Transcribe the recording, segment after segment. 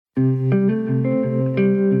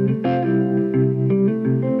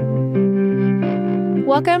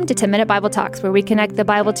Welcome to 10-Minute Bible Talks, where we connect the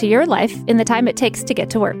Bible to your life in the time it takes to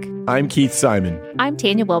get to work. I'm Keith Simon. I'm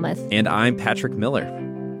Tanya Wilmoth. And I'm Patrick Miller.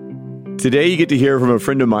 Today you get to hear from a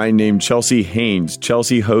friend of mine named Chelsea Haynes.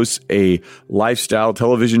 Chelsea hosts a lifestyle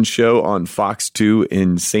television show on Fox 2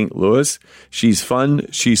 in St. Louis. She's fun,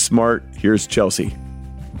 she's smart. Here's Chelsea.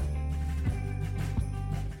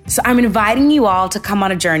 So I'm inviting you all to come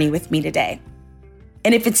on a journey with me today.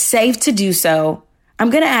 And if it's safe to do so,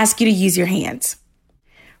 I'm going to ask you to use your hands.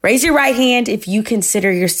 Raise your right hand if you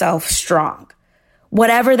consider yourself strong,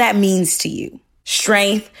 whatever that means to you.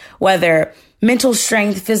 Strength, whether mental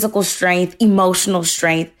strength, physical strength, emotional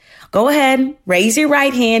strength. Go ahead, raise your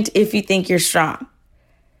right hand if you think you're strong.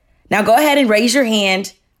 Now go ahead and raise your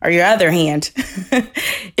hand, or your other hand,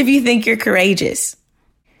 if you think you're courageous.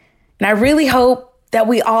 And I really hope that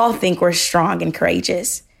we all think we're strong and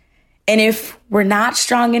courageous. And if we're not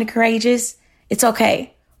strong and courageous, it's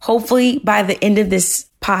okay. Hopefully by the end of this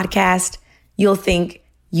podcast, you'll think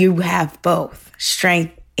you have both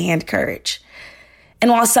strength and courage.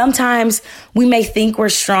 And while sometimes we may think we're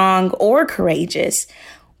strong or courageous,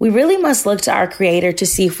 we really must look to our Creator to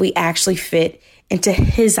see if we actually fit into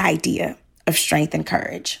His idea of strength and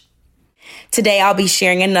courage. Today, I'll be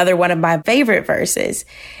sharing another one of my favorite verses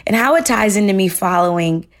and how it ties into me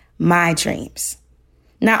following my dreams.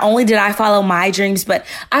 Not only did I follow my dreams, but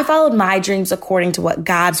I followed my dreams according to what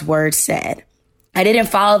God's word said. I didn't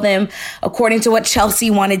follow them according to what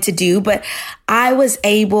Chelsea wanted to do, but I was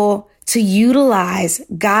able to utilize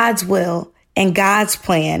God's will and God's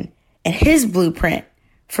plan and His blueprint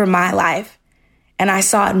for my life. And I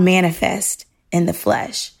saw it manifest in the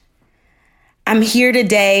flesh. I'm here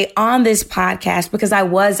today on this podcast because I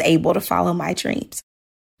was able to follow my dreams.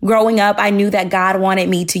 Growing up, I knew that God wanted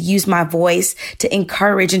me to use my voice to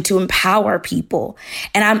encourage and to empower people.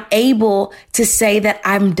 And I'm able to say that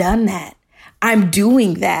I've done that. I'm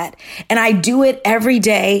doing that. And I do it every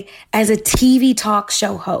day as a TV talk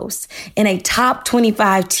show host in a top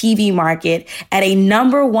 25 TV market at a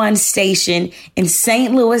 #1 station in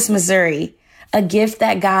St. Louis, Missouri, a gift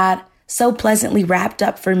that God so pleasantly wrapped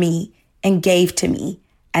up for me and gave to me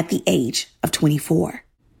at the age of 24.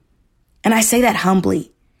 And I say that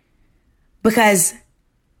humbly, because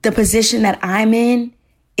the position that I'm in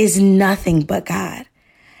is nothing but God.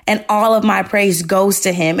 And all of my praise goes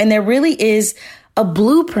to Him. And there really is a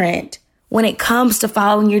blueprint when it comes to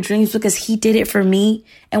following your dreams, because He did it for me.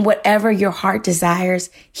 And whatever your heart desires,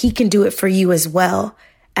 He can do it for you as well,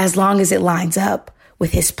 as long as it lines up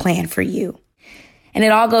with His plan for you. And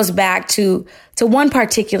it all goes back to one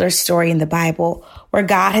particular story in the Bible where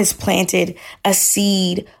God has planted a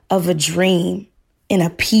seed of a dream in a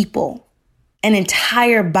people, an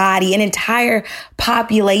entire body, an entire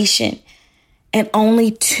population, and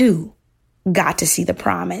only 2 got to see the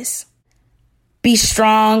promise. Be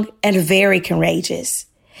strong and very courageous.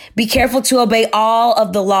 Be careful to obey all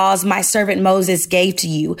of the laws my servant Moses gave to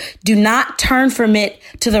you. Do not turn from it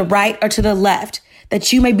to the right or to the left,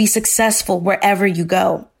 that you may be successful wherever you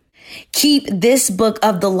go. Keep this book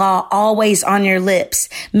of the law always on your lips.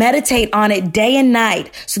 Meditate on it day and night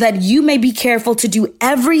so that you may be careful to do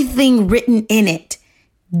everything written in it.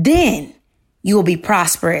 Then you will be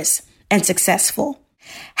prosperous and successful.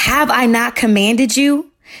 Have I not commanded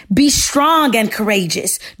you? Be strong and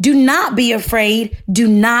courageous. Do not be afraid. Do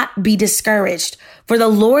not be discouraged, for the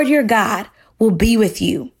Lord your God will be with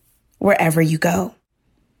you wherever you go.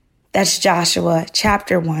 That's Joshua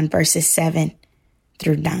chapter 1, verses 7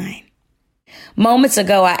 through 9. Moments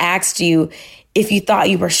ago, I asked you if you thought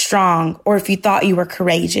you were strong or if you thought you were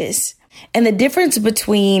courageous. And the difference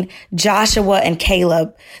between Joshua and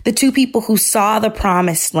Caleb, the 2 people who saw the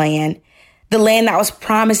promised land, the land that was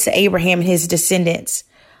promised to Abraham and his descendants,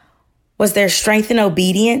 was their strength and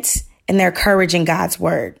obedience and their courage in God's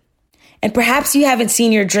word. And perhaps you haven't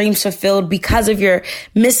seen your dreams fulfilled because of your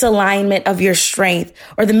misalignment of your strength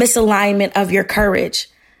or the misalignment of your courage.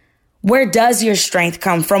 Where does your strength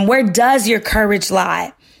come from? Where does your courage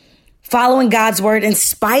lie? Following God's word in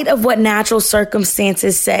spite of what natural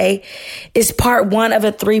circumstances say is part 1 of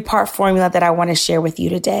a 3-part formula that I want to share with you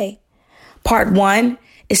today. Part 1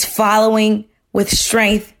 is following with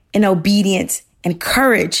strength and obedience and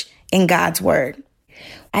courage in God's word.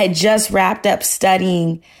 I had just wrapped up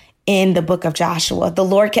studying in the book of Joshua. The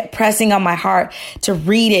Lord kept pressing on my heart to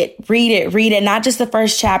read it. Not just the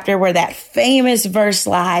first chapter where that famous verse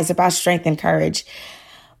lies about strength and courage.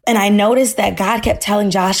 And I noticed that God kept telling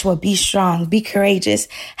Joshua, be strong, be courageous,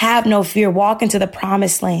 have no fear, walk into the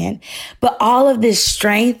promised land. But all of this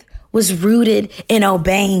strength was rooted in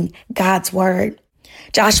obeying God's word.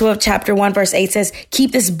 Joshua chapter 1 verse 8 says,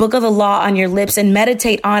 keep this book of the law on your lips and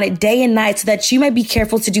meditate on it day and night so that you may be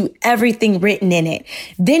careful to do everything written in it.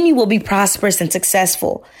 Then you will be prosperous and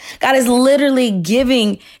successful. God is literally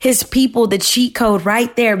giving his people the cheat code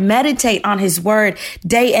right there. Meditate on his word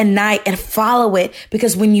day and night and follow it,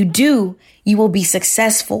 because when you do, you will be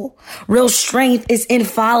successful. Real strength is in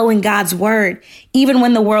following God's word, even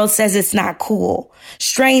when the world says it's not cool.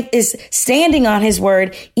 Strength is standing on his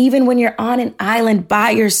word, even when you're on an island by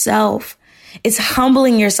yourself. It's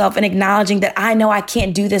humbling yourself and acknowledging that I know I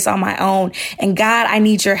can't do this on my own. And God, I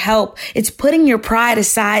need your help. It's putting your pride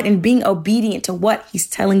aside and being obedient to what he's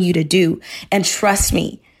telling you to do. And trust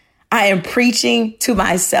me, I am preaching to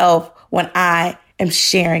myself when I am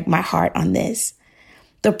sharing my heart on this.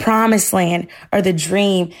 The promised land or the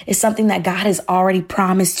dream is something that God has already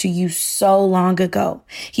promised to you so long ago.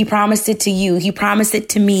 He promised it to you. He promised it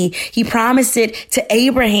to me. He promised it to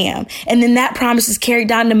Abraham. And then that promise is carried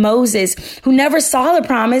down to Moses, who never saw the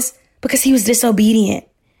promise because he was disobedient.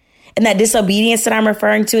 And that disobedience that I'm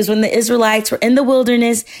referring to is when the Israelites were in the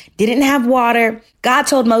wilderness, didn't have water. God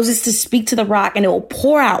told Moses to speak to the rock and it will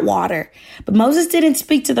pour out water. But Moses didn't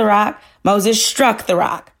speak to the rock. Moses struck the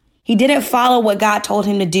rock. He didn't follow what God told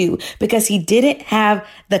him to do because he didn't have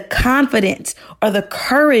the confidence or the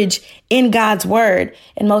courage in God's word.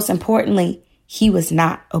 And most importantly, he was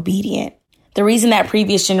not obedient. The reason that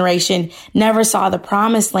previous generation never saw the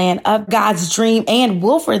promised land of God's dream and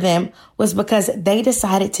will for them was because they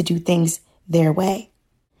decided to do things their way.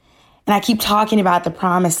 And I keep talking about the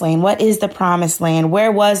promised land. What is the promised land?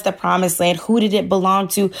 Where was the promised land? Who did it belong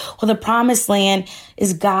to? Well, the promised land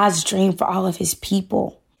is God's dream for all of his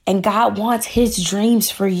people. And God wants his dreams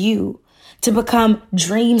for you to become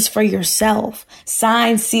dreams for yourself,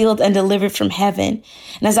 signed, sealed, and delivered from heaven.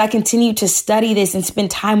 And as I continue to study this and spend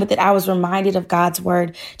time with it, I was reminded of God's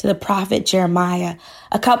word to the prophet Jeremiah.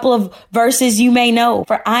 A couple of verses you may know.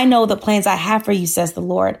 For I know the plans I have for you, says the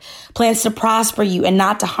Lord. Plans to prosper you and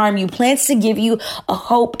not to harm you. Plans to give you a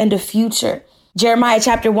hope and a future. Jeremiah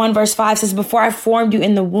chapter 1 verse 5 says, before I formed you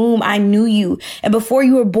in the womb, I knew you. And before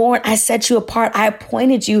you were born, I set you apart. I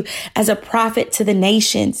appointed you as a prophet to the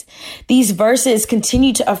nations. These verses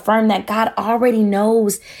continue to affirm that God already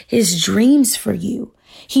knows his dreams for you.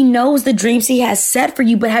 He knows the dreams he has set for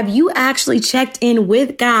you, but have you actually checked in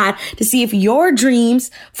with God to see if your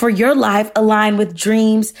dreams for your life align with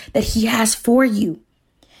dreams that he has for you?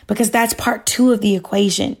 Because that's part 2 of the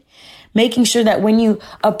equation. Making sure that when you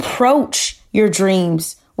approach your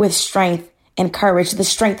dreams with strength and courage, the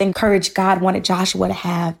strength and courage God wanted Joshua to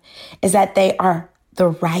have is that they are the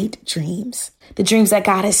right dreams, the dreams that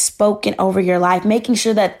God has spoken over your life, making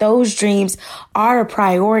sure that those dreams are a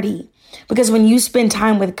priority. Because when you spend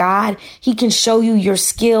time with God, he can show you your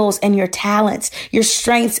skills and your talents, your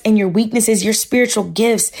strengths and your weaknesses, your spiritual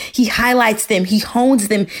gifts. He highlights them, he hones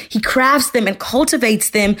them, he crafts them and cultivates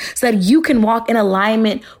them so that you can walk in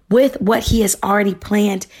alignment with what he has already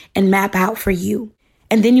planned and map out for you.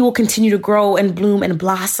 And then you will continue to grow and bloom and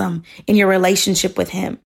blossom in your relationship with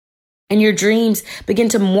him. And your dreams begin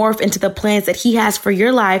to morph into the plans that he has for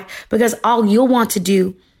your life, because all you'll want to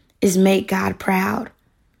do is make God proud.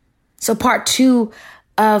 So part 2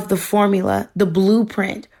 of the formula, the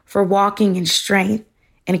blueprint for walking in strength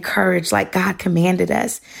and courage like God commanded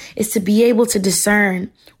us, is to be able to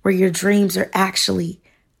discern where your dreams are actually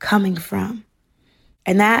coming from.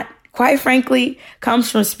 And that, quite frankly, comes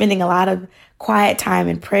from spending a lot of quiet time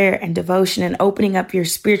in prayer and devotion and opening up your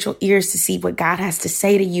spiritual ears to see what God has to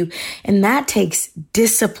say to you. And that takes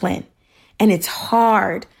discipline, and it's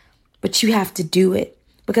hard, but you have to do it.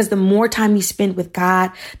 Because the more time you spend with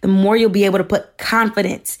God, the more you'll be able to put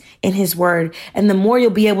confidence in his word. And the more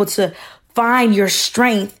you'll be able to find your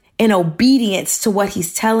strength in obedience to what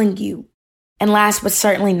he's telling you. And last but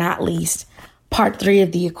certainly not least, part 3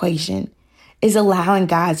 of the equation is allowing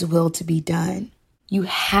God's will to be done. You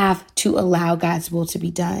have to allow God's will to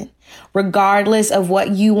be done. Regardless of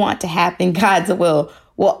what you want to happen, God's will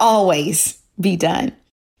always be done.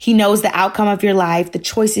 He knows the outcome of your life, the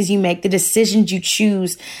choices you make, the decisions you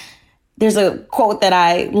choose. There's a quote that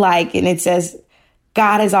I like, and it says,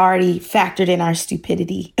 God has already factored in our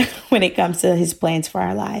stupidity when it comes to his plans for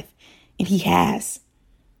our life. And he has.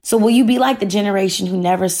 So will you be like the generation who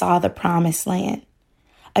never saw the promised land?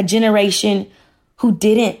 A generation who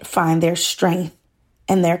didn't find their strength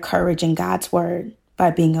and their courage in God's word by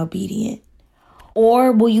being obedient?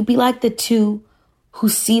 Or will you be like the 2 who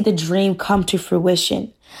see the dream come to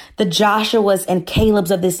fruition? The Joshuas and Calebs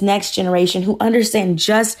of this next generation who understand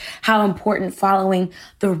just how important following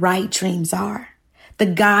the right dreams are. The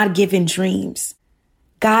God-given dreams.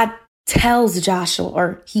 God tells Joshua,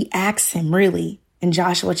 or he asks him really, in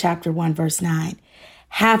Joshua chapter 1, verse 9.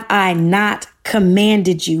 Have I not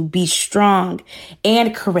commanded you? Be strong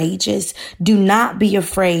and courageous. Do not be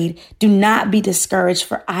afraid. Do not be discouraged,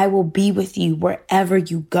 for I will be with you wherever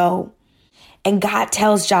you go. And God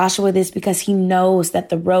tells Joshua this because he knows that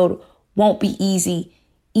the road won't be easy,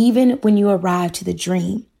 even when you arrive to the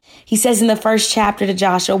dream. He says in the first chapter to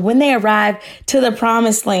Joshua, when they arrive to the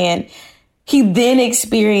promised land, he then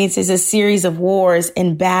experiences a series of wars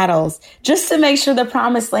and battles just to make sure the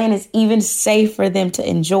promised land is even safe for them to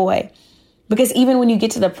enjoy. Because even when you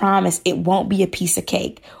get to the promise, it won't be a piece of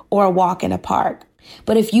cake or a walk in a park.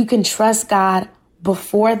 But if you can trust God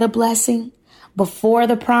before the blessing, before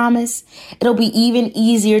the promise, it'll be even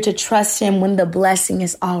easier to trust him when the blessing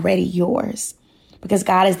is already yours. Because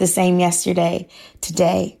God is the same yesterday,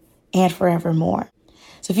 today, and forevermore.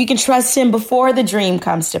 So if you can trust him before the dream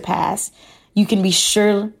comes to pass, you can be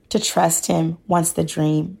sure to trust him once the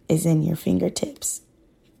dream is in your fingertips.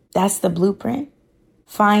 That's the blueprint.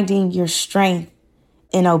 Finding your strength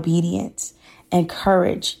in obedience and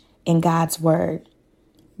courage in God's word.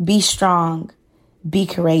 Be strong, be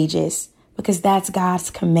courageous, because that's God's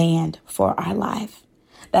command for our life.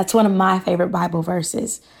 That's one of my favorite Bible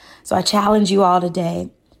verses. So I challenge you all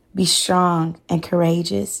today, be strong and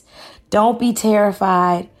courageous. Don't be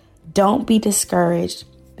terrified. Don't be discouraged,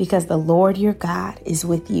 because the Lord your God is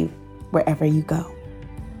with you wherever you go.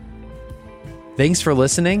 Thanks for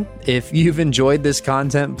listening. If you've enjoyed this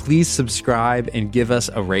content, please subscribe and give us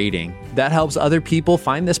a rating. That helps other people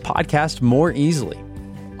find this podcast more easily.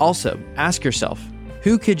 Also, ask yourself,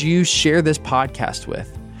 who could you share this podcast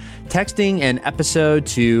with? Texting an episode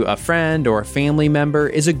to a friend or a family member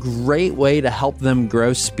is a great way to help them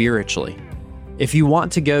grow spiritually. If you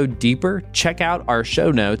want to go deeper, check out our show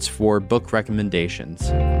notes for book recommendations.